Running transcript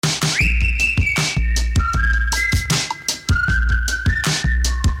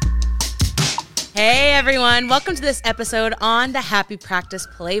Hey everyone, welcome to this episode on the Happy Practice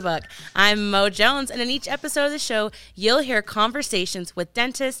Playbook. I'm Mo Jones, and in each episode of the show, you'll hear conversations with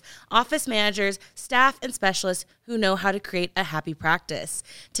dentists, office managers, staff, and specialists who know how to create a happy practice.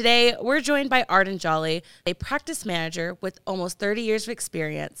 Today, we're joined by Arden Jolley, a practice manager with almost 30 years of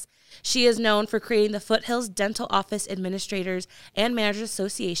experience. She is known for creating the Foothills Dental Office Administrators and Managers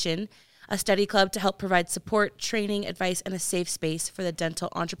Association, a study club to help provide support, training, advice, and a safe space for the dental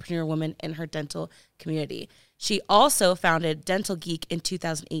entrepreneur woman in her dental community. She also founded Dental Geek in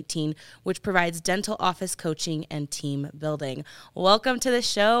 2018, which provides dental office coaching and team building. Welcome to the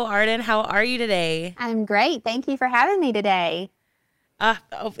show, Arden. How are you today? I'm great. Thank you for having me today.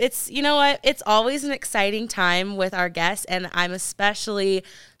 You know what? It's always an exciting time with our guests, and I'm especially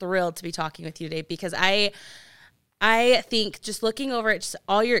thrilled to be talking with you today because I think just looking over at just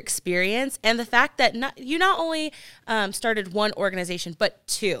all your experience and the fact that you not only started one organization, but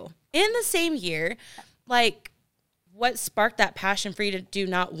two in the same year, like what sparked that passion for you to do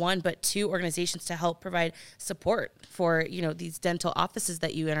not one, but two organizations to help provide support for, these dental offices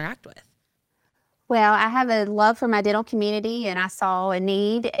that you interact with? Well, I have a love for my dental community and I saw a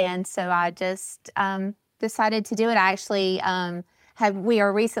need. And so I just decided to do it. I actually we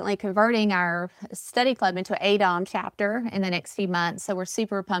are recently converting our study club into an ADOM chapter in the next few months. So we're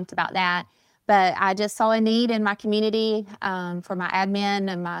super pumped about that. But I just saw a need in my community for my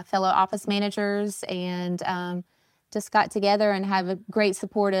admin and my fellow office managers, and just got together and have a great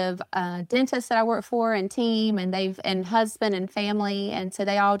supportive dentist that I work for and team, and husband and family. And so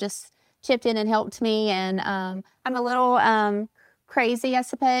they all just chipped in and helped me. And I'm a little crazy, I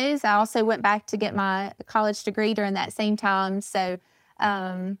suppose. I also went back to get my college degree during that same time. So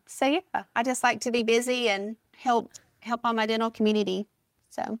yeah, I just like to be busy and help on my dental community.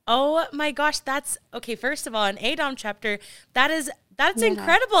 So. Oh my gosh, that's okay. First of all, an ADOM chapter, that's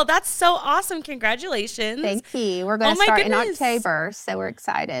incredible. That's so awesome. Congratulations. Thank you. We're going to start in October, so we're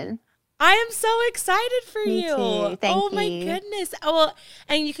excited. I am so excited for Me you. Too. Thank you. Oh my goodness. Oh, well,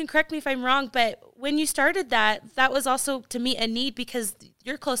 and you can correct me if I'm wrong, but when you started that was also to meet a need because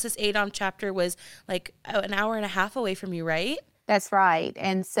your closest ADOM chapter was like an hour and a half away from you, right? That's right.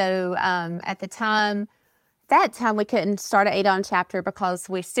 And so at that time we couldn't start an ADOM chapter because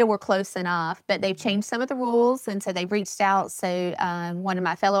we still were close enough, but they've changed some of the rules. And so they've reached out. So one of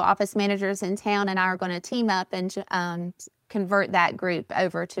my fellow office managers in town and I are going to team up and convert that group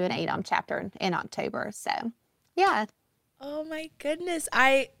over to an ADOM chapter in October. So, yeah. Oh my goodness.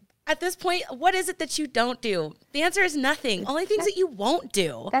 At this point, what is it that you don't do? The answer is nothing. Only things that you won't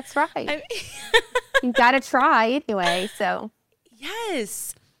do. That's right. You got to try anyway. So,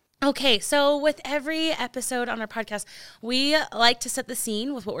 yes. Okay, so with every episode on our podcast, we like to set the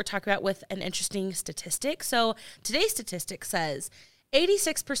scene with what we're talking about with an interesting statistic. So today's statistic says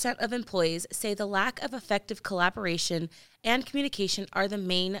 86% of employees say the lack of effective collaboration and communication are the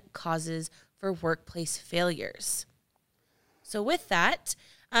main causes for workplace failures. So with that,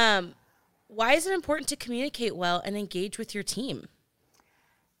 why is it important to communicate well and engage with your team?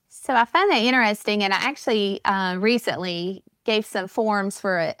 So I find that interesting, and I actually recently gave some forms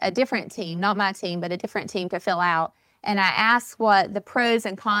for a different team, not my team, but a different team to fill out. And I asked what the pros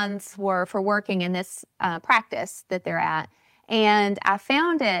and cons were for working in this practice that they're at. And I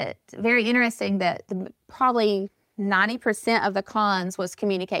found it very interesting that probably 90% of the cons was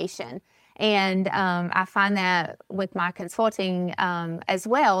communication. And I find that with my consulting as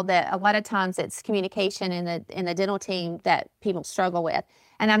well, that a lot of times it's communication in the dental team that people struggle with.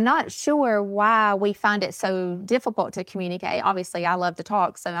 And I'm not sure why we find it so difficult to communicate. Obviously, I love to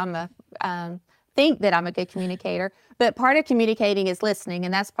talk, so think that I'm a good communicator. But part of communicating is listening,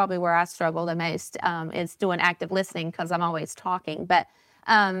 and that's probably where I struggle the most, is doing active listening because I'm always talking. But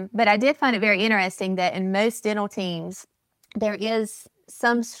I did find it very interesting that in most dental teams, there is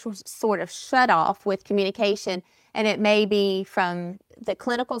some sort of shut off with communication, and it may be from the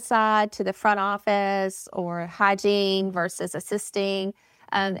clinical side to the front office or hygiene versus assisting.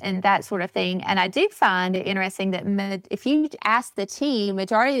 And that sort of thing. And I do find it interesting that if you ask the team,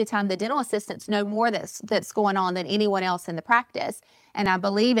 majority of the time, the dental assistants know more that's going on than anyone else in the practice. And I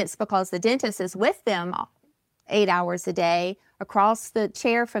believe it's because the dentist is with them 8 hours a day across the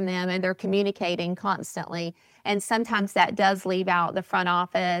chair from them, and they're communicating constantly. And sometimes that does leave out the front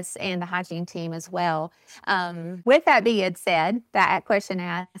office and the hygiene team as well. With that being said, that question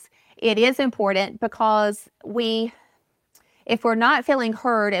asks, it is important because if we're not feeling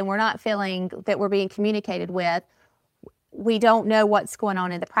heard and we're not feeling that we're being communicated with, we don't know what's going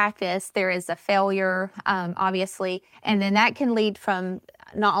on in the practice. There is a failure, obviously, and then that can lead from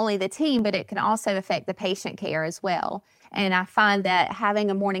not only the team, but it can also affect the patient care as well. And I find that having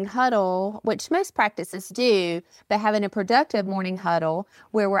a morning huddle, which most practices do, but having a productive morning huddle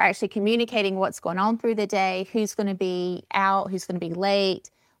where we're actually communicating what's going on through the day, who's going to be out, who's going to be late,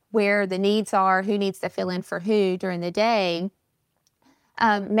 where the needs are, who needs to fill in for who during the day,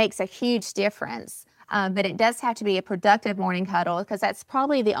 makes a huge difference. But it does have to be a productive morning huddle, because that's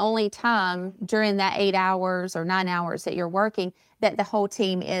probably the only time during that 8 hours or 9 hours that you're working that the whole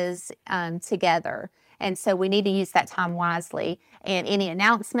team is together. And so we need to use that time wisely. And any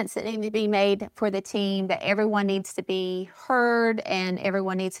announcements that need to be made for the team, that everyone needs to be heard and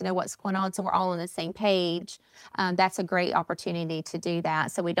everyone needs to know what's going on so we're all on the same page. That's a great opportunity to do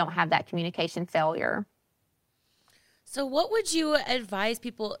that so we don't have that communication failure. So what would you advise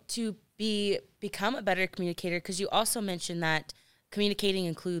people to become a better communicator? Because you also mentioned that communicating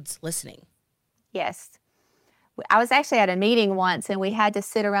includes listening. Yes. I was actually at a meeting once, and we had to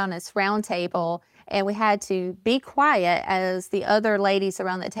sit around this round table, and we had to be quiet as the other ladies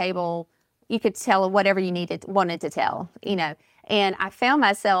around the table, you could tell whatever you wanted to tell, And I found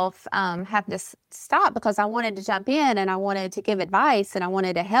myself having to stop because I wanted to jump in and I wanted to give advice and I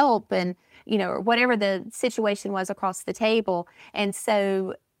wanted to help and, whatever the situation was across the table. And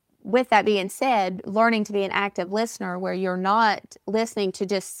so with that being said, learning to be an active listener where you're not listening to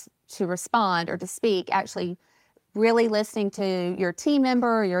just to respond or to speak, actually really listening to your team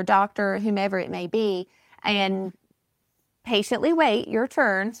member, or your doctor, whomever it may be, and patiently wait your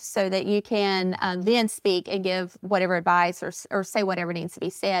turn so that you can then speak and give whatever advice or say whatever needs to be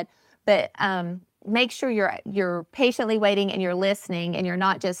said. But make sure you're patiently waiting and you're listening, and you're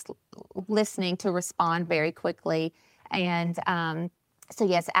not just listening to respond very quickly. And so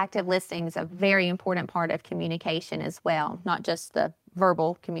yes, active listening is a very important part of communication as well, not just the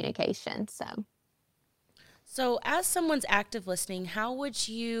verbal communication. So as someone's active listening, how would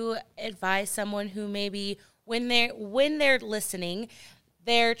you advise someone who maybe when they're listening,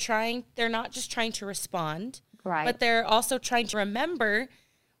 they're not just trying to respond, right, but they're also trying to remember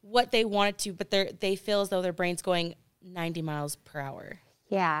what they wanted to, but they feel as though their brain's going 90 miles per hour?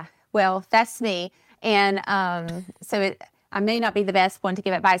 Yeah, well, that's me. And I may not be the best one to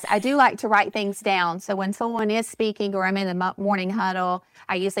give advice. I do like to write things down. So when someone is speaking or I'm in the morning huddle,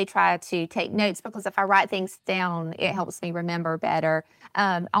 I usually try to take notes, because if I write things down, it helps me remember better.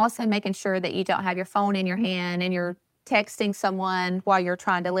 Also making sure that you don't have your phone in your hand and you're texting someone while you're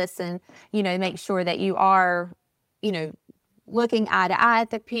trying to listen. Make sure that you are, looking eye to eye at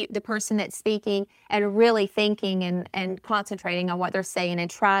the person that's speaking and really thinking and concentrating on what they're saying, and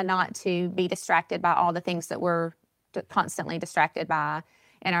try not to be distracted by all the things that we're constantly distracted by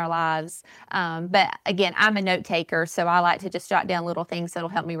in our lives. But again, I'm a note taker, so I like to just jot down little things that'll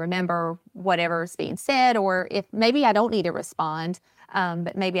help me remember whatever's being said, or if maybe I don't need to respond,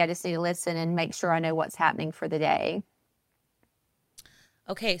 but maybe I just need to listen and make sure I know what's happening for the day.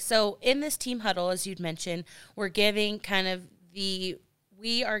 Okay, so in this team huddle, as you'd mentioned,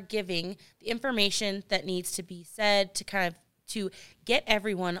 we are giving the information that needs to be said to get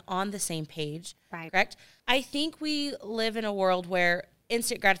everyone on the same page, right? Correct? I think we live in a world where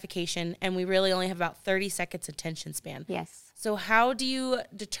instant gratification, and we really only have about 30 seconds attention span. Yes. So how do you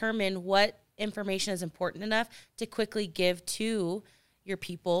determine what information is important enough to quickly give to your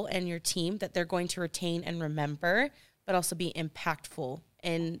people and your team that they're going to retain and remember, but also be impactful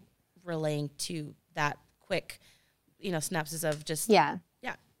in relaying to that quick, synapses of just... Yeah.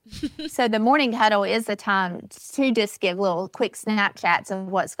 So the morning huddle is the time to just give little quick Snapchats of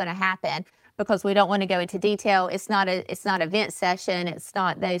what's going to happen, because we don't want to go into detail. It's not a vent session. It's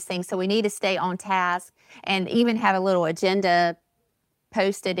not those things. So we need to stay on task and even have a little agenda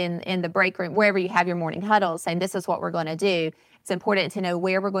posted in the break room, wherever you have your morning huddle, saying this is what we're going to do. It's important to know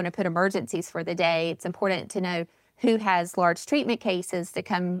where we're going to put emergencies for the day. It's important to know who has large treatment cases to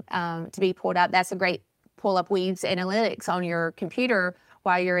come to be pulled up. That's a great pull up Weaves analytics on your computer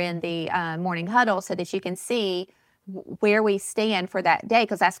while you're in the morning huddle, so that you can see where we stand for that day,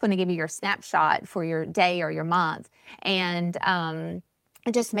 because that's going to give you your snapshot for your day or your month. And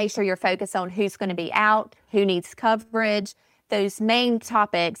just make sure you're focused on who's going to be out, who needs coverage, those main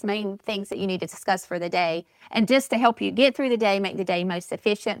topics, main things that you need to discuss for the day. And just to help you get through the day, make the day most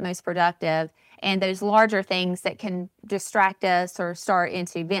efficient, most productive. And those larger things that can distract us or start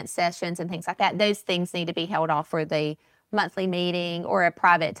into event sessions and things like that, those things need to be held off for the monthly meeting or a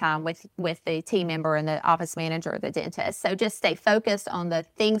private time with the team member and the office manager or the dentist. So just stay focused on the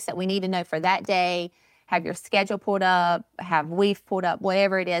things that we need to know for that day. Have your schedule pulled up, have Weave pulled up,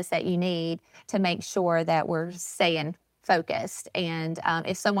 whatever it is that you need to make sure that we're staying focused. And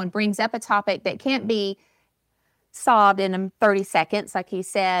if someone brings up a topic that can't be solved in 30 seconds, like you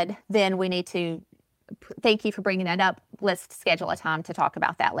said, then we need to thank you for bringing that up. Let's schedule a time to talk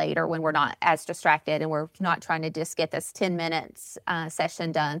about that later when we're not as distracted and we're not trying to just get this 10 minutes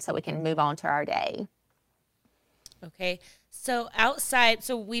session done so we can move on to our day. Okay. So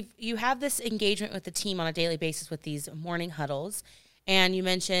you have this engagement with the team on a daily basis with these morning huddles, and you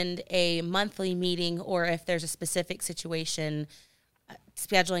mentioned a monthly meeting, or if there's a specific situation,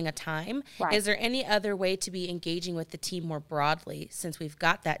 scheduling a time. Right. Is there any other way to be engaging with the team more broadly, since we've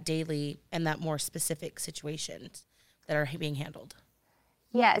got that daily and that more specific situations that are being handled?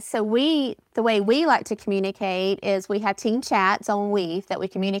 Yeah, so the way we like to communicate is we have team chats on Weave that we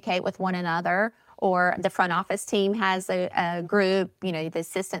communicate with one another, or the front office team has a group, the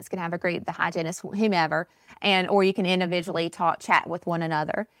assistants can have a group, the hygienist, whomever, or you can individually chat with one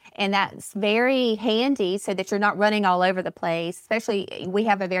another. And that's very handy so that you're not running all over the place, especially we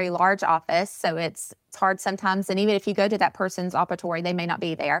have a very large office, so it's hard sometimes. And even if you go to that person's operatory, they may not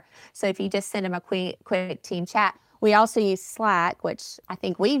be there. So if you just send them a quick team chat. We also use Slack, which I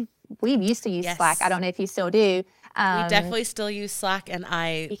think we used to use. Yes. Slack. I don't know if you still do. We definitely still use Slack, and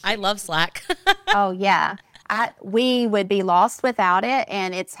I love Slack. Oh, yeah. We would be lost without it,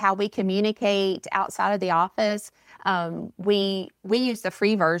 and it's how we communicate outside of the office. We use the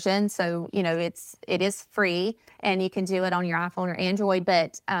free version, so it is free, and you can do it on your iPhone or Android.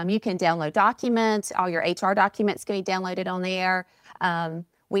 But you can download documents. All your HR documents can be downloaded on there.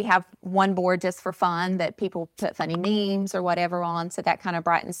 We have one board just for fun that people put funny memes or whatever on, so that kind of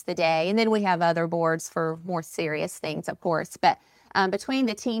brightens the day. And then we have other boards for more serious things, of course. But between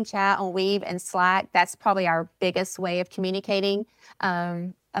the team chat on Weave and Slack, that's probably our biggest way of communicating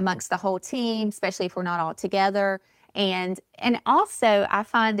amongst the whole team, especially if we're not all together. And also, I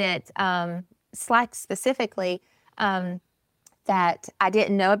find that Slack specifically, that I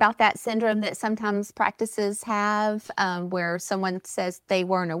didn't know about that syndrome that sometimes practices have, where someone says they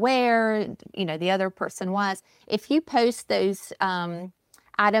weren't aware, the other person was. If you post those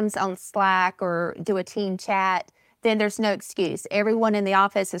items on Slack or do a team chat, then there's no excuse. Everyone in the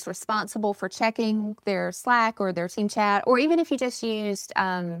office is responsible for checking their Slack or their team chat, or even if you just used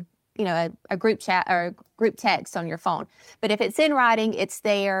a group chat or a group text on your phone. But if it's in writing, it's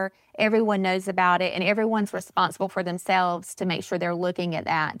there, everyone knows about it, and everyone's responsible for themselves to make sure they're looking at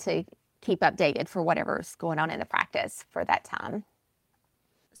that to keep updated for whatever's going on in the practice for that time.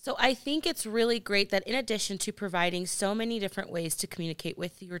 So I think it's really great that in addition to providing so many different ways to communicate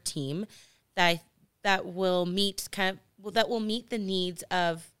with your team, that will meet the needs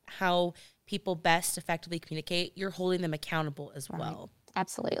of how people best effectively communicate, you're holding them accountable as well.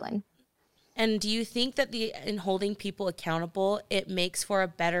 Absolutely. And do you think that in holding people accountable, it makes for a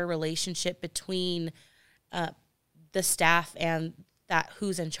better relationship between the staff and that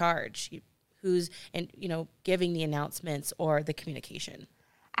who's in charge, who's giving the announcements or the communication?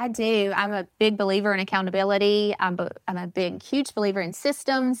 I do. I'm a big believer in accountability. I'm a huge believer in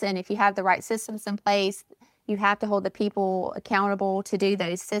systems. And if you have the right systems in place, you have to hold the people accountable to do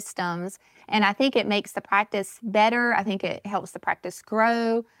those systems. And I think it makes the practice better. I think it helps the practice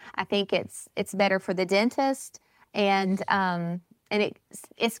grow. I think it's better for the dentist. And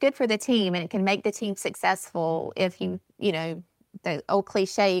it's good for the team, and it can make the team successful if the old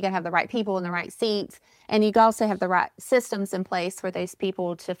cliche, you got to have the right people in the right seats, and you also have the right systems in place for those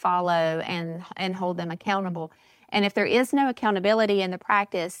people to follow and hold them accountable. And if there is no accountability in the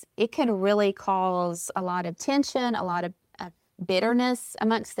practice, it can really cause a lot of tension, a lot of bitterness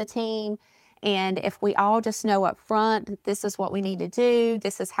amongst the team. And if we all just know up front, this is what we need to do,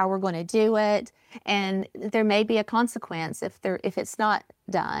 this is how we're going to do it, and there may be a consequence if it's not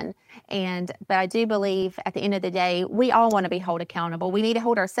done. But I do believe at the end of the day, we all want to be held accountable. We need to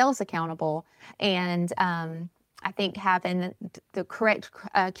hold ourselves accountable. And I think having the correct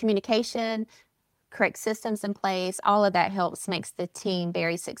communication, correct systems in place, all of that makes the team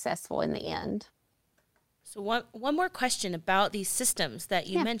very successful in the end. So one more question about these systems that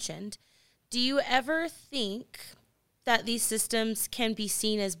you mentioned. Do you ever think that these systems can be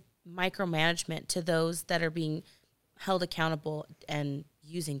seen as micromanagement to those that are being held accountable and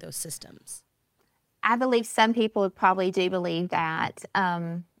using those systems? I believe some people probably do believe that.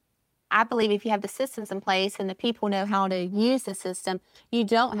 I believe if you have the systems in place and the people know how to use the system, you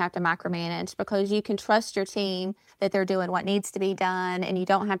don't have to micromanage, because you can trust your team that they're doing what needs to be done, and you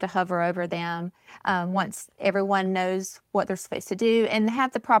don't have to hover over them once everyone knows what they're supposed to do and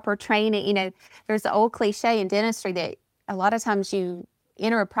have the proper training. There's the old cliche in dentistry that a lot of times you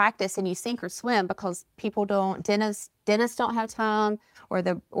enter a practice and you sink or swim because dentists don't have time,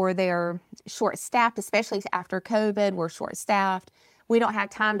 or they're short-staffed, especially after COVID, we're short-staffed. we don't have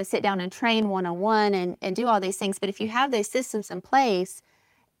time to sit down and train one-on-one and do all these things. But if you have those systems in place,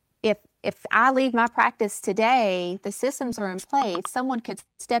 if I leave my practice today, the systems are in place. Someone could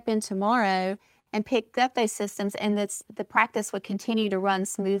step in tomorrow and pick up those systems, and the practice would continue to run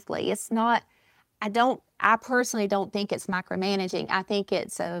smoothly. It's not, I personally don't think it's micromanaging. I think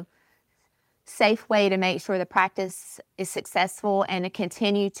it's a safe way to make sure the practice is successful and to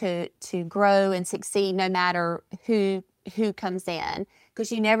continue to grow and succeed no matter who comes in,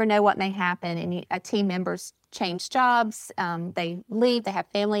 because you never know what may happen. And team members change jobs, they leave, they have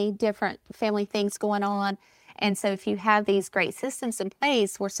different family things going on. And so if you have these great systems in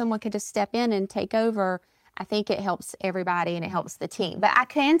place where someone could just step in and take over, I think it helps everybody and it helps the team. But I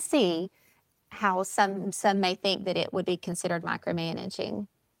can see how some may think that it would be considered micromanaging.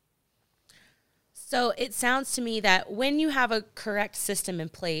 So it sounds to me that when you have a correct system in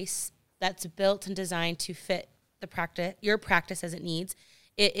place that's built and designed to fit your practice as it needs,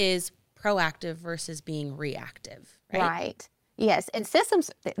 it is proactive versus being reactive, right? Right. Yes. And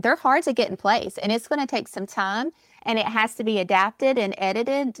systems, they're hard to get in place, and it's going to take some time, and it has to be adapted and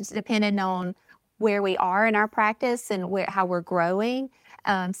edited depending on where we are in our practice and how we're growing.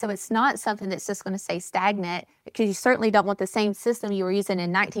 So it's not something that's just going to stay stagnant, because you certainly don't want the same system you were using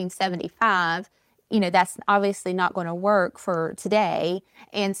in 1975. That's obviously not going to work for today.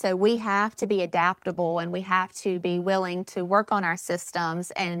 And so we have to be adaptable, and we have to be willing to work on our systems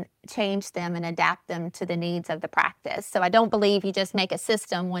and change them and adapt them to the needs of the practice. So I don't believe you just make a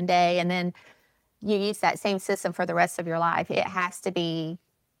system one day and then you use that same system for the rest of your life. It has to be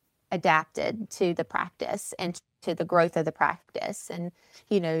adapted to the practice and to the growth of the practice. And,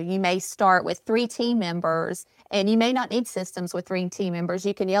 you may start with 3 team members, and you may not need systems with 3 team members.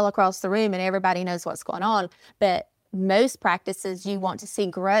 You can yell across the room and everybody knows what's going on. But most practices, you want to see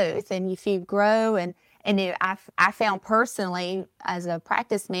growth. And if you grow, I found personally as a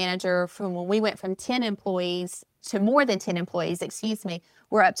practice manager, from when we went from 10 employees to more than 10 employees,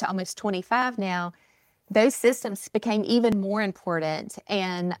 we're up to almost 25 now. Those systems became even more important.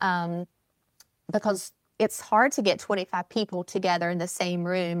 And because it's hard to get 25 people together in the same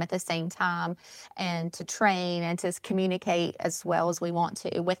room at the same time and to train and to communicate as well as we want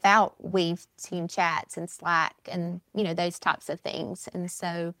to without Weave team chats and Slack and, those types of things. And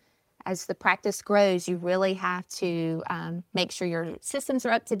so as the practice grows, you really have to make sure your systems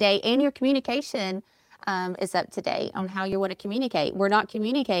are up to date and your communication is up to date on how you want to communicate. We're not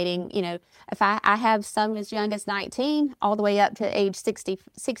communicating, if I have some as young as 19 all the way up to age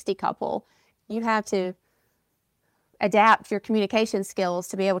 60 couple, you have to adapt your communication skills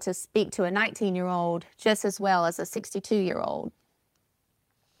to be able to speak to a 19-year-old just as well as a 62-year-old.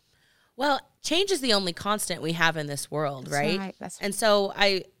 Well, change is the only constant we have in this world, right? That's right. And so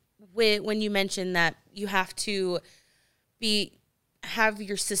when you mentioned that you have to have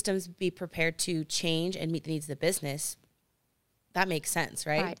your systems be prepared to change and meet the needs of the business, that makes sense,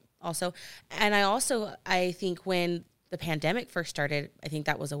 right? Right. Also, and I think when the pandemic first started, I think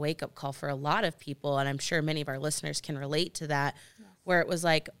that was a wake-up call for a lot of people, and I'm sure many of our listeners can relate to that, where it was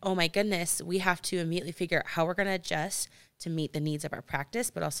like, oh my goodness, we have to immediately figure out how we're going to adjust to meet the needs of our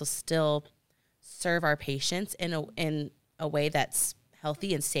practice, but also still serve our patients in a way that's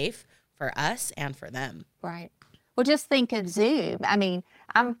healthy and safe for us and for them. Right. Well, just think of Zoom. I mean,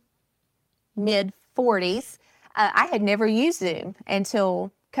 I'm mid-40s. I had never used Zoom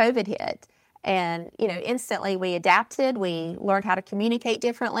until COVID hit. And, instantly we adapted. We learned how to communicate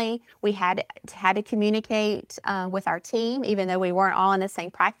differently. We had to communicate with our team, even though we weren't all in the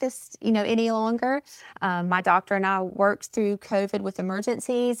same practice, any longer. My doctor and I worked through COVID with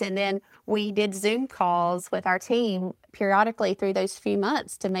emergencies, and then we did Zoom calls with our team periodically through those few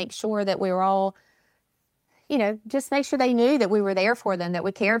months to make sure that we were all, just make sure they knew that we were there for them, that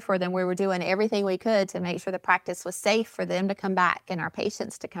we cared for them. We were doing everything we could to make sure the practice was safe for them to come back and our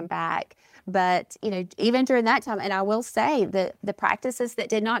patients to come back. But, even during that time, and I will say that the practices that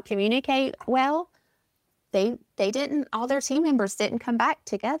did not communicate well, all their team members didn't come back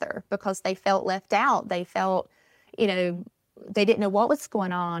together because they felt left out. They felt, they didn't know what was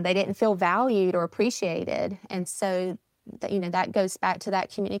going on. They didn't feel valued or appreciated. And so that goes back to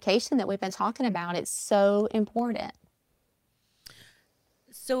that communication that we've been talking about. It's so important.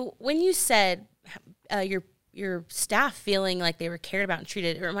 So when you said your staff feeling like they were cared about and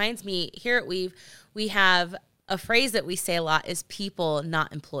treated, it reminds me here at Weave, we have a phrase that we say a lot is people,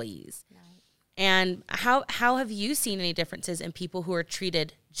 not employees. Right. And how have you seen any differences in people who are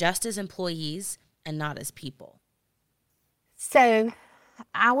treated just as employees and not as people? So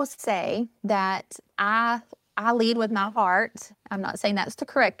I will say that I lead with my heart. I'm not saying that's the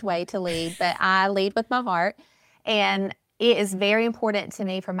correct way to lead, but I lead with my heart. And, it is very important to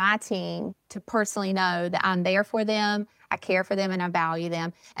me for my team to personally know that I'm there for them, I care for them, and I value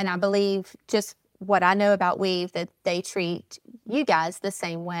them. And I believe just what I know about Weave, that they treat you guys the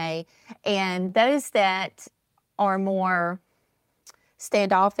same way. And those that are more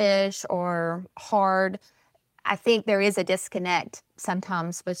standoffish or hard, I think there is a disconnect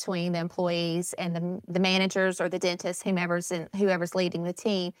sometimes between the employees and the managers or the dentists, whoever's leading the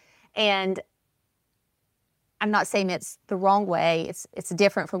team. And I'm not saying it's the wrong way. It's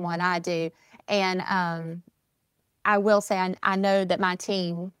different from what I do. And I will say I know that my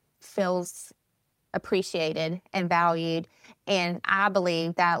team feels appreciated and valued. And I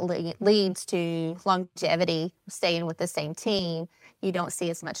believe that leads to longevity, staying with the same team. You don't see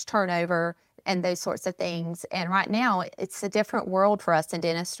as much turnover and those sorts of things. And right now, it's a different world for us in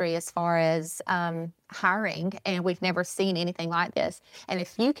dentistry as far as hiring, and we've never seen anything like this. And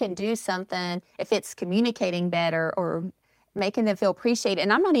if you can do something, if it's communicating better or making them feel appreciated,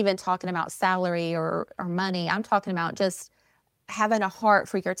 and I'm not even talking about salary or money, I'm talking about just having a heart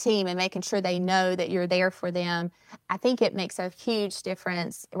for your team and making sure they know that you're there for them. I think it makes a huge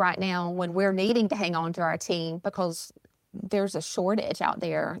difference right now when we're needing to hang on to our team, because there's a shortage out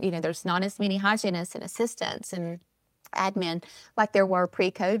there. There's not as many hygienists and assistants and admin like there were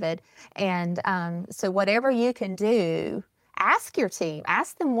pre-COVID. And so whatever you can do, ask your team,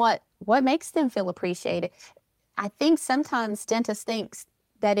 ask them what makes them feel appreciated. I think sometimes dentists think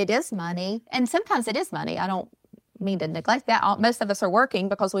that it is money, and sometimes it is money. I don't mean to neglect that. Most of us are working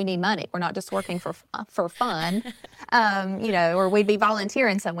because we need money. We're not just working for fun, or we'd be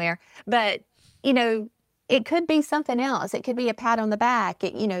volunteering somewhere. But, it could be something else. It could be a pat on the back.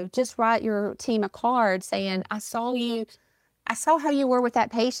 Just write your team a card saying, I saw how you were with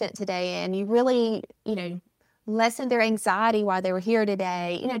that patient today, and you really, lessened their anxiety while they were here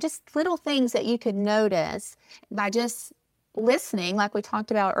today. Just little things that you could notice by just listening, like we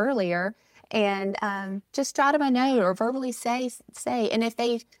talked about earlier, and just jot them a note or verbally say. And if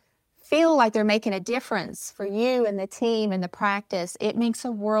they feel like they're making a difference for you and the team and the practice, it makes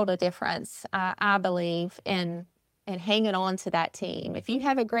a world of difference, I believe, in hanging on to that team. If you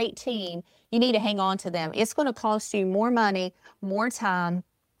have a great team, you need to hang on to them. It's going to cost you more money, more time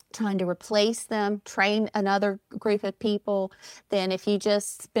trying to replace them, train another group of people, than if you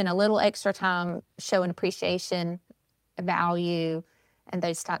just spend a little extra time showing appreciation, value, and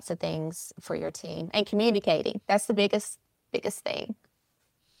those types of things for your team, and communicating. That's the biggest thing.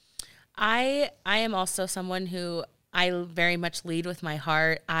 I am also someone who I very much lead with my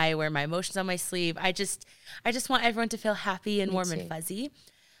heart. I wear my emotions on my sleeve. I just want everyone to feel happy and warm and fuzzy.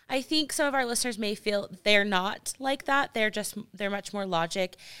 I think some of our listeners may feel they're not like that. They're much more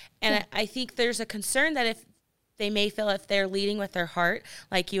logic. And I think there's a concern that if they may feel if they're leading with their heart,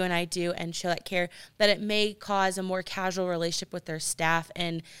 like you and I do, and show that care, that it may cause a more casual relationship with their staff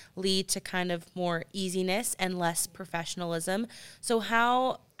and lead to kind of more easiness and less professionalism. So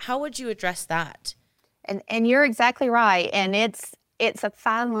how would you address that? And you're exactly right. And it's a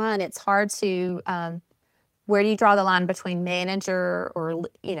fine line. It's hard to, where do you draw the line between manager or,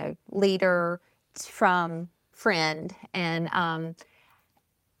 leader from friend? And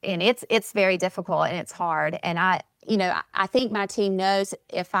it's very difficult and it's hard. And I think my team knows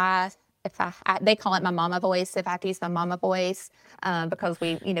if they call it my mama voice, if I have to use my mama voice, because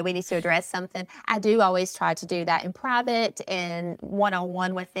we need to address something. I do always try to do that in private and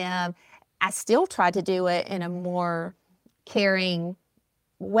one-on-one with them. I still try to do it in a more caring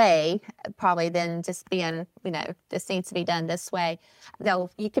way, probably, than just being, this needs to be done this way. Though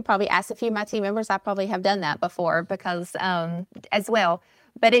you could probably ask a few of my team members, I probably have done that before, because as well.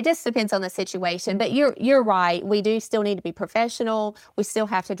 But it just depends on the situation. But you're right. We do still need to be professional. We still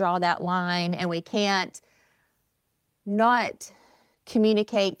have to draw that line, and we can't not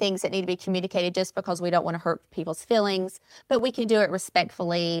communicate things that need to be communicated just because we don't want to hurt people's feelings. But we can do it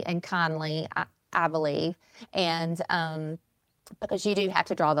respectfully and kindly, I believe. And because you do have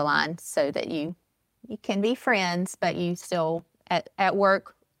to draw the line so that you can be friends, but you still, at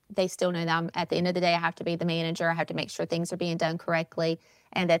work, they still know that at the end of the day, I have to be the manager. I have to make sure things are being done correctly,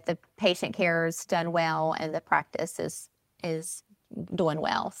 and that the patient care is done well, and the practice is doing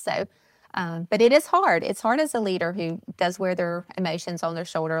well. So, but it is hard. It's hard as a leader who does wear their emotions on their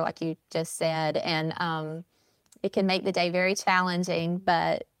shoulder, like you just said, and it can make the day very challenging,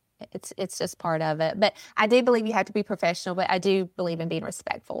 but it's just part of it. But I do believe you have to be professional, but I do believe in being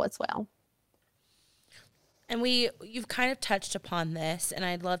respectful as well. And you've kind of touched upon this, and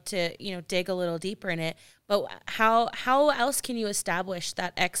I'd love to, dig a little deeper in it. But how else can you establish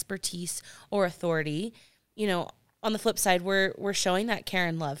that expertise or authority? On the flip side, we're showing that care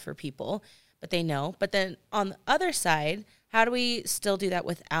and love for people. but they know. But then on the other side, how do we still do that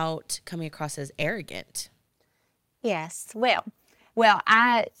without coming across as arrogant? Yes. Well,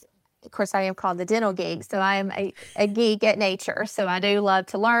 of course, I am called the Dental Geek, so I am a geek at nature. So I do love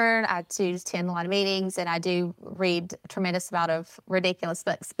to learn. I do attend a lot of meetings, and I do read a tremendous amount of ridiculous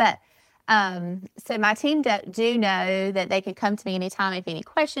books. But so my team do know that they can come to me anytime if any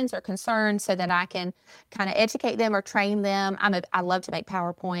questions or concerns, so that I can kind of educate them or train them. I love to make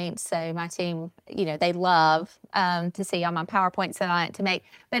PowerPoints, so my team, they love to see all my PowerPoints that I like to make.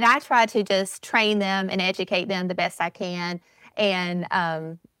 But I try to just train them and educate them the best I can, and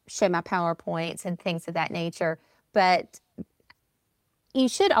show my PowerPoints and things of that nature. But you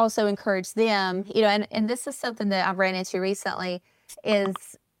should also encourage them, and this is something that I've ran into recently, is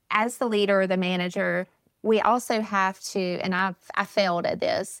as the leader or the manager, we also have to, and I failed at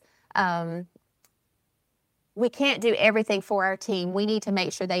this, we can't do everything for our team. We need to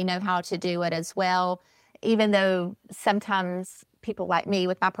make sure they know how to do it as well. Even though sometimes people like me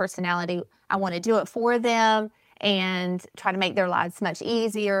with my personality, I want to do it for them and try to make their lives much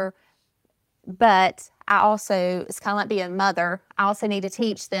easier. But it's kind of like being a mother. I also need to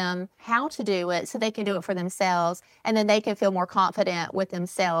teach them how to do it so they can do it for themselves. And then they can feel more confident with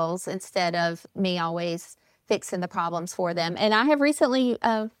themselves instead of me always fixing the problems for them. And I have recently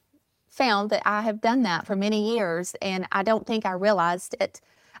found that I have done that for many years. And I don't think I realized it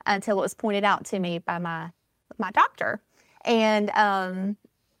until it was pointed out to me by my doctor. And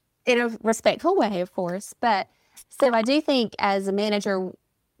in a respectful way, of course. But so I do think as a manager,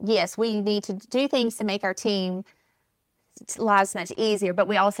 yes, we need to do things to make our team lives much easier, but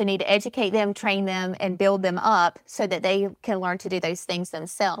we also need to educate them, train them, and build them up so that they can learn to do those things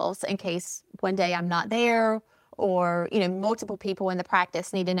themselves in case one day I'm not there, or, multiple people in the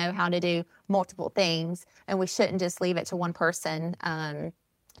practice need to know how to do multiple things, and we shouldn't just leave it to one person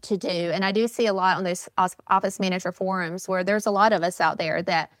to do. And I do see a lot on those office manager forums where there's a lot of us out there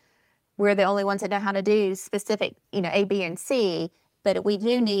that we're the only ones that know how to do specific, A, B, and C. But we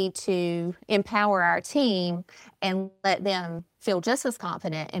do need to empower our team and let them feel just as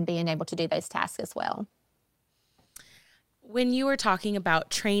confident in being able to do those tasks as well. When you were talking about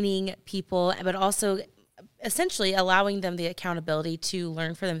training people, but also essentially allowing them the accountability to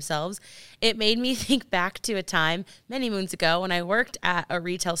learn for themselves, it made me think back to a time many moons ago when I worked at a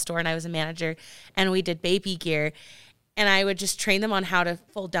retail store and I was a manager, and we did baby gear. And I would just train them on how to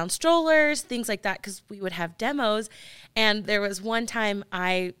fold down strollers, things like that, because we would have demos. And there was one time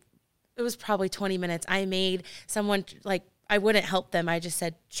it was probably 20 minutes. I made someone, I wouldn't help them. I just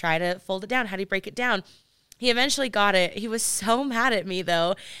said, try to fold it down. How do you break it down? He eventually got it. He was so mad at me,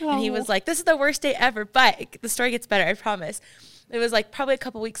 though. Oh. And he was like, this is the worst day ever. But the story gets better, I promise. It was probably a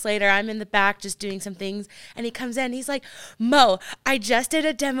couple weeks later. I'm in the back just doing some things. And he comes in and he's like, Mo, I just did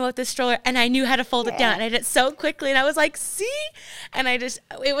a demo with the stroller and I knew how to fold it down. And I did it so quickly. And I was like, see? And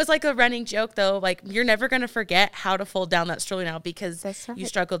it was like a running joke, though. You're never going to forget how to fold down that stroller now because you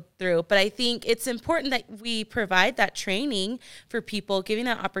struggled through. But I think it's important that we provide that training for people, giving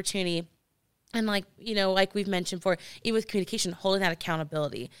that opportunity. And like we've mentioned before, even with communication, holding that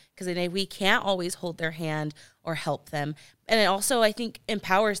accountability, because we can't always hold their hand or help them. And it also, I think,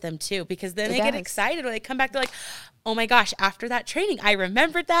 empowers them too, because then they get excited when they come back. They're like, oh my gosh, after that training, I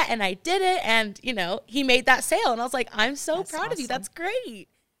remembered that and I did it. And, he made that sale. And I was like, I'm so proud of you. That's great.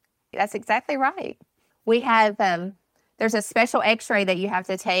 That's exactly right. We have, there's a special x-ray that you have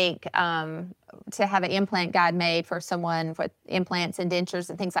to take to have an implant guide made for someone with implants and dentures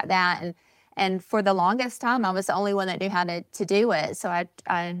and things like that. And for the longest time, I was the only one that knew how to do it. So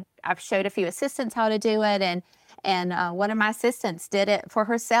I've showed a few assistants how to do it. And one of my assistants did it for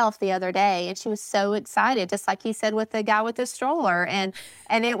herself the other day. And she was so excited, just like you said with the guy with the stroller. And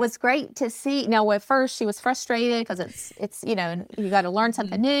it was great to see. Now, at first, she was frustrated because it's you got to learn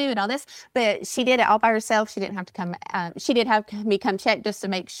something new and all this. But she did it all by herself. She didn't have to come. She did have me come check just to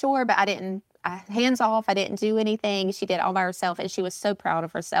make sure, but I didn't. Hands off. I didn't do anything. She did it all by herself, and she was so proud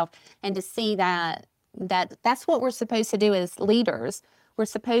of herself. And to see that's what we're supposed to do as leaders. We're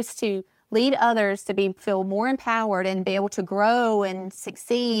supposed to lead others to feel more empowered and be able to grow and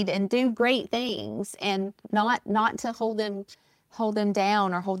succeed and do great things, and not to hold them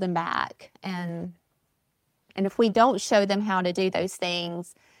down or hold them back. And if we don't show them how to do those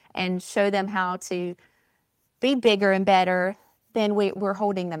things and show them how to be bigger and better, then we're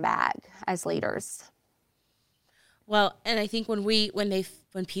holding them back as leaders. Well, and I think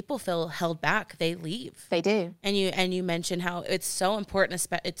when people feel held back, they leave. They do. And you mentioned how it's so important,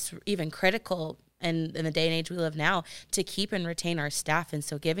 it's even critical in the day and age we live now, to keep and retain our staff. And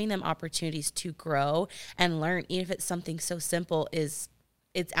so giving them opportunities to grow and learn, even if it's something so simple, is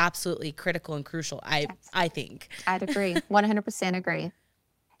it's absolutely critical and crucial. I think. I'd agree. 100% agree.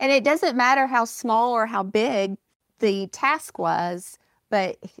 And it doesn't matter how small or how big the task was,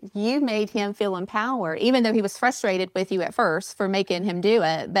 but you made him feel empowered, even though he was frustrated with you at first for making him do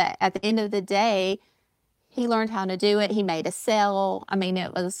it. But at the end of the day, he learned how to do it. He made a sale. I mean,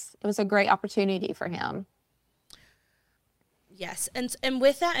 it was a great opportunity for him. Yes. And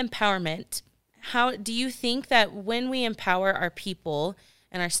with that empowerment, how do you think that when we empower our people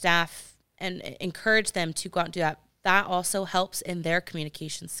and our staff and encourage them to go out and do that, that also helps in their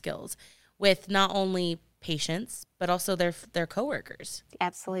communication skills with not only patients, but also their coworkers?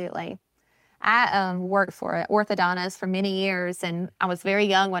 Absolutely. I worked for an orthodontist for many years, and I was very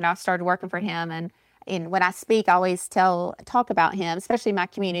young when I started working for him. And when I speak, I always talk about him, especially in my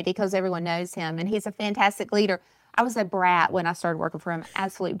community, because everyone knows him, and he's a fantastic leader. I was a brat when I started working for him,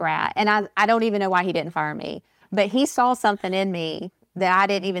 absolute brat. And I don't even know why he didn't fire me, but he saw something in me that I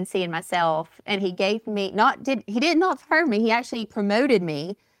didn't even see in myself. And he gave me, he did not fire me. He actually promoted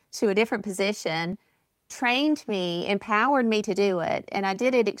me to a different position, trained me, empowered me to do it. And I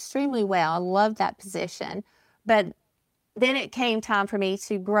did it extremely well. I loved that position. But then it came time for me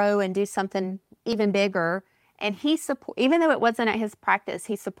to grow and do something even bigger. And even though it wasn't at his practice,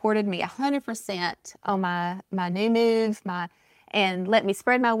 he supported me 100% on my new move, and let me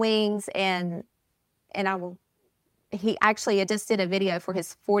spread my wings. And he actually just did a video for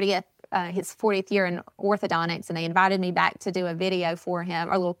his 40th year in orthodontics, and they invited me back to do a video for him,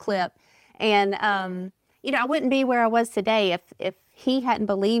 or a little clip. And I wouldn't be where I was today if he hadn't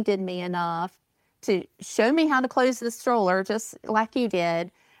believed in me enough to show me how to close the stroller, just like you did,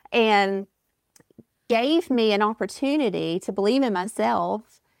 and gave me an opportunity to believe in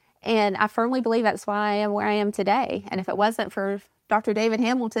myself. And I firmly believe that's why I am where I am today. And if it wasn't for Dr. David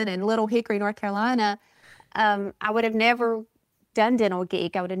Hamilton in Little Hickory, North Carolina, I would have never done Dental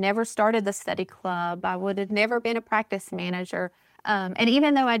Geek. I would have never started the study club. I would have never been a practice manager. And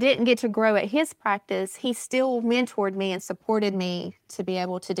even though I didn't get to grow at his practice, he still mentored me and supported me to be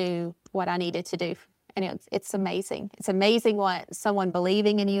able to do what I needed to do. And it's amazing. It's amazing what someone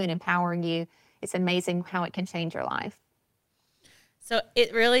believing in you and empowering you. It's amazing how it can change your life. So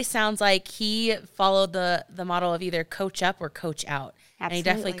it really sounds like he followed the model of either coach up or coach out. Absolutely. And he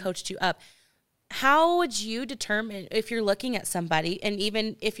definitely coached you up. How would you determine, if you're looking at somebody, and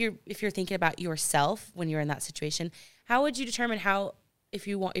even if you're thinking about yourself when you're in that situation, how would you determine if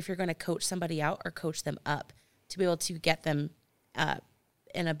you're going to coach somebody out or coach them up to be able to get them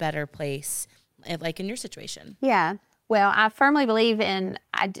in a better place, like in your situation? Yeah. Well, I firmly believe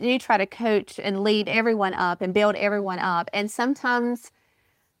I do try to coach and lead everyone up and build everyone up. And sometimes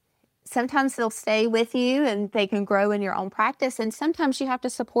they'll stay with you and they can grow in your own practice. And sometimes you have to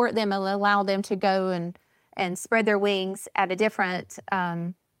support them and allow them to go and spread their wings at a different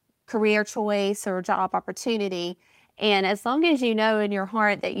career choice or job opportunity. And as long as you know in your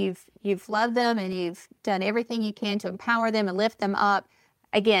heart that you've loved them and you've done everything you can to empower them and lift them up,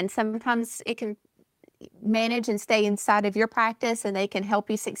 again, sometimes it can manage and stay inside of your practice and they can help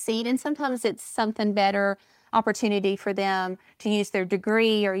you succeed. And sometimes it's something better opportunity for them to use their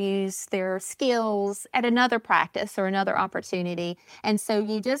degree or use their skills at another practice or another opportunity. And so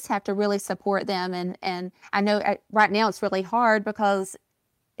you just have to really support them. And I know right now it's really hard because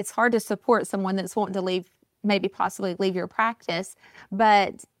it's hard to support someone that's wanting to possibly leave your practice,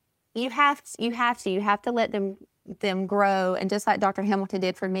 but you have to let them grow. And just like Dr. Hamilton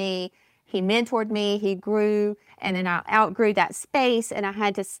did for me, he mentored me, he grew, and then I outgrew that space, and I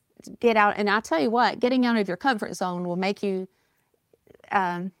had to get out. And I'll tell you what, getting out of your comfort zone will make you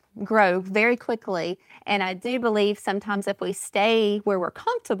grow very quickly. And I do believe sometimes if we stay where we're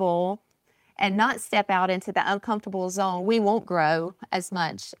comfortable and not step out into the uncomfortable zone, we won't grow as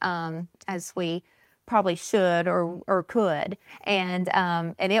much as we probably should or could. And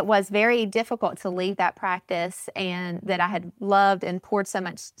it was very difficult to leave that practice and that I had loved and poured so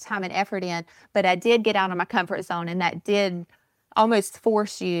much time and effort in. But I did get out of my comfort zone, and that did almost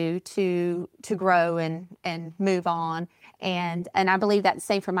force you to grow and move on. And I believe that's the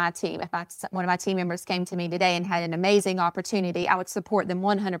same for my team. If one of my team members came to me today and had an amazing opportunity, I would support them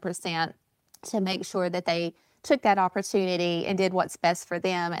 100% to make sure that they took that opportunity and did what's best for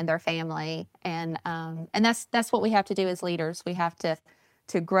them and their family. And that's what we have to do as leaders. We have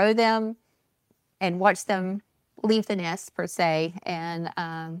to grow them and watch them leave the nest, per se.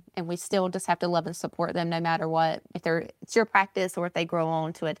 And we still just have to love and support them no matter what, if it's your practice or if they grow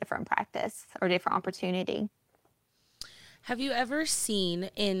on to a different practice or different opportunity. Have you ever seen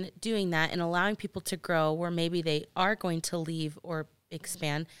in doing that and allowing people to grow where maybe they are going to leave or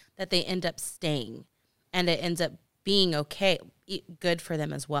expand, that they end up staying? And it ends up being okay, good for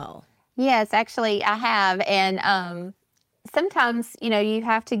them as well. Yes, actually, I have. And sometimes, you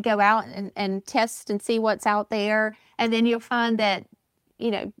have to go out and test and see what's out there. And then you'll find that,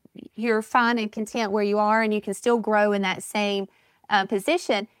 you're fine and content where you are, and you can still grow in that same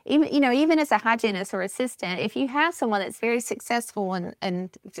position. Even as a hygienist or assistant, if you have someone that's very successful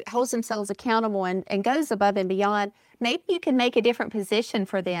and holds themselves accountable and goes above and beyond, maybe you can make a different position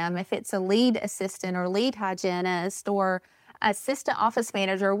for them. If it's a lead assistant or lead hygienist or assistant office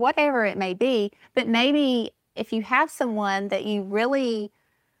manager, whatever it may be. But maybe if you have someone that you really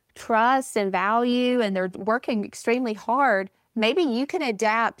trust and value and they're working extremely hard, maybe you can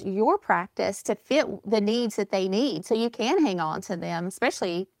adapt your practice to fit the needs that they need so you can hang on to them,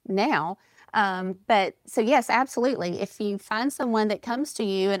 especially now. But so yes, absolutely. If you find someone that comes to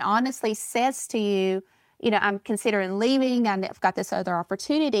you and honestly says to you, I'm considering leaving, I've got this other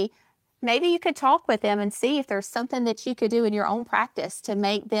opportunity, maybe you could talk with them and see if there's something that you could do in your own practice to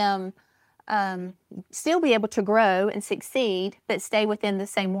make them still be able to grow and succeed, but stay within the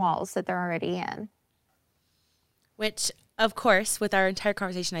same walls that they're already in. Which, of course, with our entire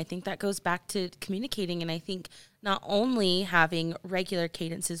conversation, I think that goes back to communicating. And I think not only having regular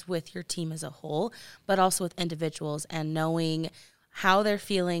cadences with your team as a whole, but also with individuals and knowing how they're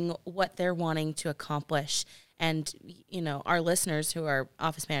feeling, what they're wanting to accomplish. And, our listeners who are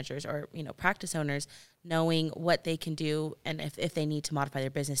office managers or, practice owners, knowing what they can do and if they need to modify their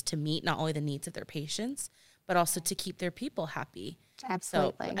business to meet not only the needs of their patients, but also to keep their people happy.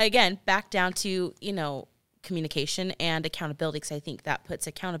 Absolutely. So, again, back down to, communication and accountability, because I think that puts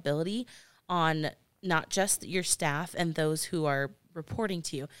accountability on not just your staff and those who are reporting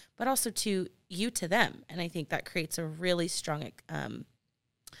to you, but also to you, to them. And I think that creates a really strong, a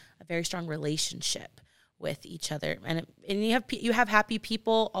very strong relationship with each other, and you have happy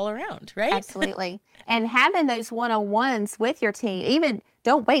people all around, right? Absolutely. And having those one-on-ones with your team, even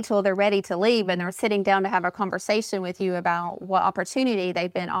don't wait till they're ready to leave and they're sitting down to have a conversation with you about what opportunity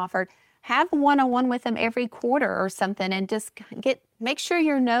they've been offered. Have a one-on-one with them every quarter or something, and just make sure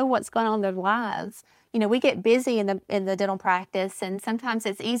you know what's going on in their lives. We get busy in the dental practice, and sometimes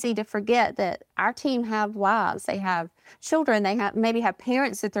it's easy to forget that our team have lives. They have children. They maybe have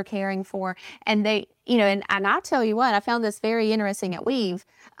parents that they're caring for, and they, and I tell you what, I found this very interesting at Weave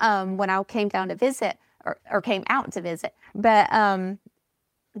when I came down to visit or came out to visit, but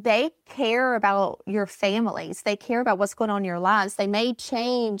they care about your families. They care about what's going on in your lives.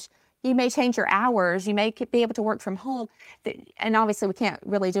 You may change your hours. You may be able to work from home. And obviously, we can't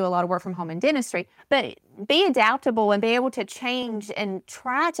really do a lot of work from home in dentistry, but be adaptable and be able to change and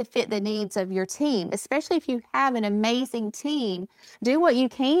try to fit the needs of your team, especially if you have an amazing team. Do what you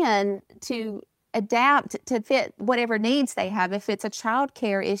can to adapt to fit whatever needs they have. If it's a child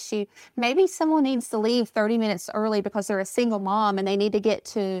care issue, maybe someone needs to leave 30 minutes early because they're a single mom and they need to get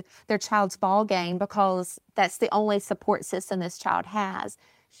to their child's ball game because that's the only support system this child has.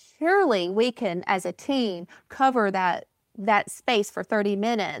 Surely we can, as a team, cover that space for 30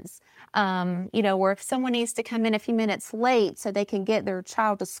 minutes. Or if someone needs to come in a few minutes late so they can get their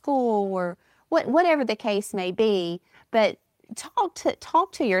child to school or whatever the case may be. But talk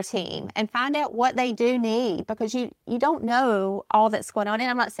to your team and find out what they do need, because you don't know all that's going on.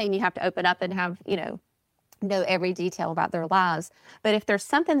 And I'm not saying you have to open up and have, know every detail about their lives. But if there's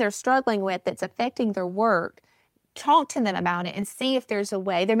something they're struggling with that's affecting their work, talk to them about it and see if there's a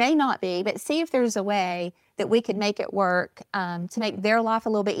way. There may not be, but see if there's a way that we could make it work to make their life a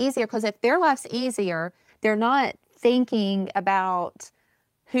little bit easier. Because if their life's easier, they're not thinking about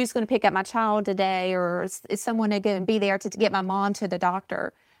who's going to pick up my child today, or is someone going to be there to get my mom to the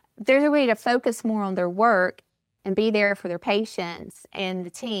doctor. They're ready to focus more on their work and be there for their patients and the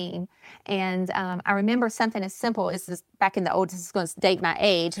team. And I remember something as simple as this back in the old, this is going to date my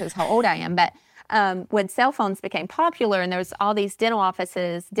age, that's how old I am, but when cell phones became popular and there was all these dental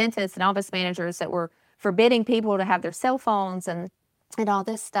offices, dentists and office managers that were forbidding people to have their cell phones and all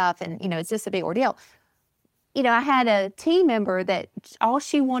this stuff. And, it's just a big ordeal. I had a team member that all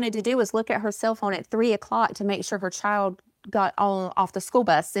she wanted to do was look at her cell phone at 3:00 to make sure her child got off the school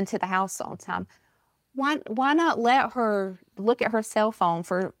bus into the house on time. Why not let her look at her cell phone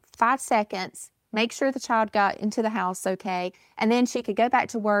for 5 seconds, make sure the child got into the house okay, and then she could go back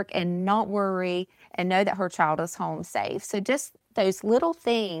to work and not worry and know that her child is home safe. So just those little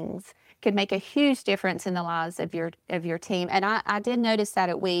things could make a huge difference in the lives of your team. And I did notice that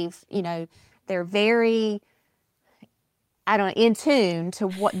at Weave, they're very, in tune to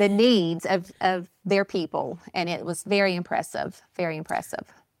what the needs of their people. And it was very impressive, very impressive.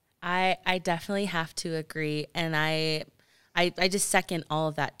 I definitely have to agree. And I just second all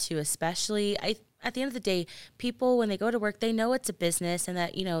of that too, especially at the end of the day, people, when they go to work, they know it's a business and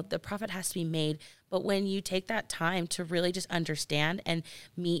that, the profit has to be made. But when you take that time to really just understand and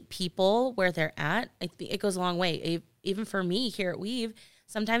meet people where they're at, it goes a long way. Even for me here at Weave,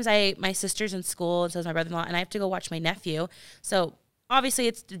 sometimes my sister's in school and so is my brother-in-law, and I have to go watch my nephew. So obviously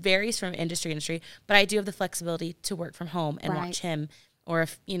it varies from industry to industry, but I do have the flexibility to work from home and watch him. Or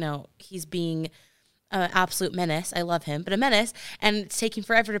if, he's being an absolute menace, I love him, but a menace, and it's taking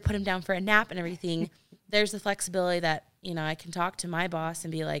forever to put him down for a nap and everything, there's the flexibility that, I can talk to my boss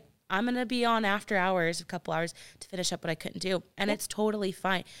and be like, I'm going to be on after hours, a couple hours to finish up what I couldn't do. And it's totally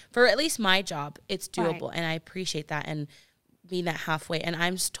fine. For at least my job, it's doable. Right. And I appreciate that and being that halfway. And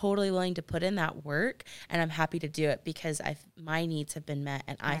I'm just totally willing to put in that work, and I'm happy to do it because my needs have been met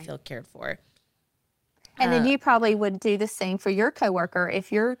and I feel cared for. And then you probably would do the same for your coworker.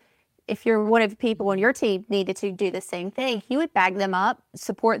 If you're one of the people on your team needed to do the same thing, you would bag them up,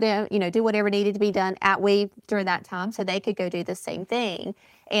 support them, do whatever needed to be done at Weave during that time so they could go do the same thing.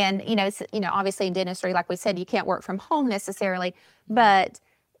 And, obviously in dentistry, like we said, you can't work from home necessarily, but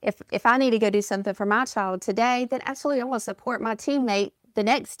if I need to go do something for my child today, then absolutely I will support my teammate the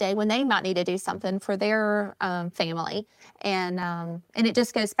next day when they might need to do something for their family. And it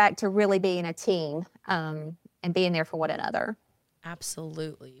just goes back to really being a team and being there for one another.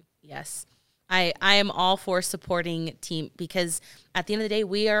 Absolutely. Yes. I am all for supporting team because at the end of the day,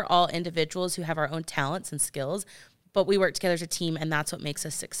 we are all individuals who have our own talents and skills, but we work together as a team, and that's what makes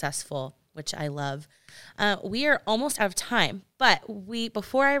us successful, which I love. We are almost out of time, but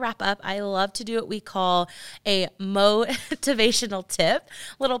before I wrap up, I love to do what we call a motivational tip,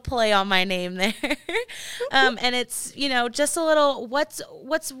 little play on my name there. And it's, just a little,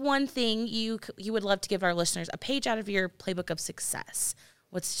 what's one thing you would love to give our listeners, a page out of your playbook of success?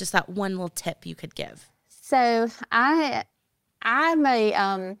 What's just that one little tip you could give? So I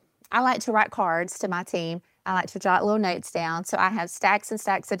like to write cards to my team. I like to jot little notes down. So I have stacks and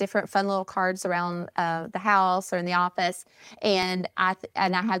stacks of different fun little cards around the house or in the office. And I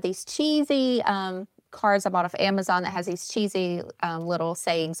have these cheesy cards I bought off Amazon that has these cheesy little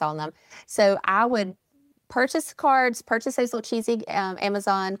sayings on them. So I would purchase those little cheesy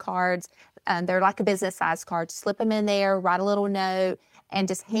Amazon cards. They're like a business size card. Slip them in there, write a little note, and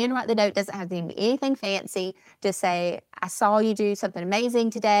just handwrite the note. Doesn't have to be anything fancy. Just say, I saw you do something amazing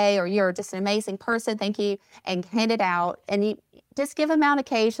today, or you're just an amazing person. Thank you. And hand it out. And you just give them out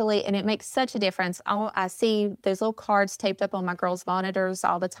occasionally, and it makes such a difference. I see those little cards taped up on my girls' monitors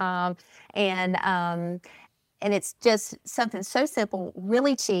all the time. And it's just something so simple,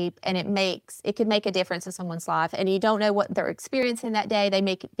 really cheap, and it could make a difference in someone's life. And you don't know what they're experiencing that day. They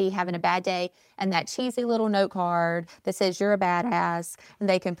may be having a bad day, and that cheesy little note card that says you're a badass, and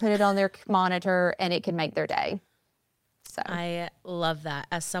they can put it on their monitor, and it can make their day. So I love that.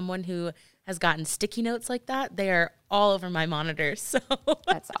 As someone who has gotten sticky notes like that, they are all over my monitors. So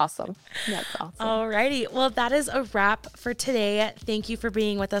That's awesome. That's awesome. All righty. Well, that is a wrap for today. Thank you for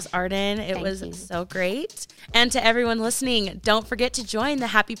being with us, Arden. It was so great. And to everyone listening, don't forget to join the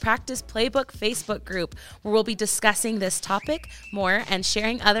Happy Practice Playbook Facebook group, where we'll be discussing this topic more and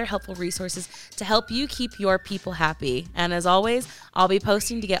sharing other helpful resources to help you keep your people happy. And as always, I'll be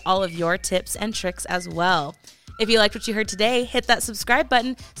posting to get all of your tips and tricks as well. If you liked what you heard today, hit that subscribe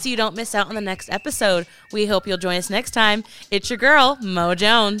button so you don't miss out on the next episode. We hope you'll join us next time. It's your girl, Mo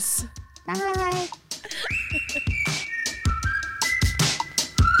Jones. Bye.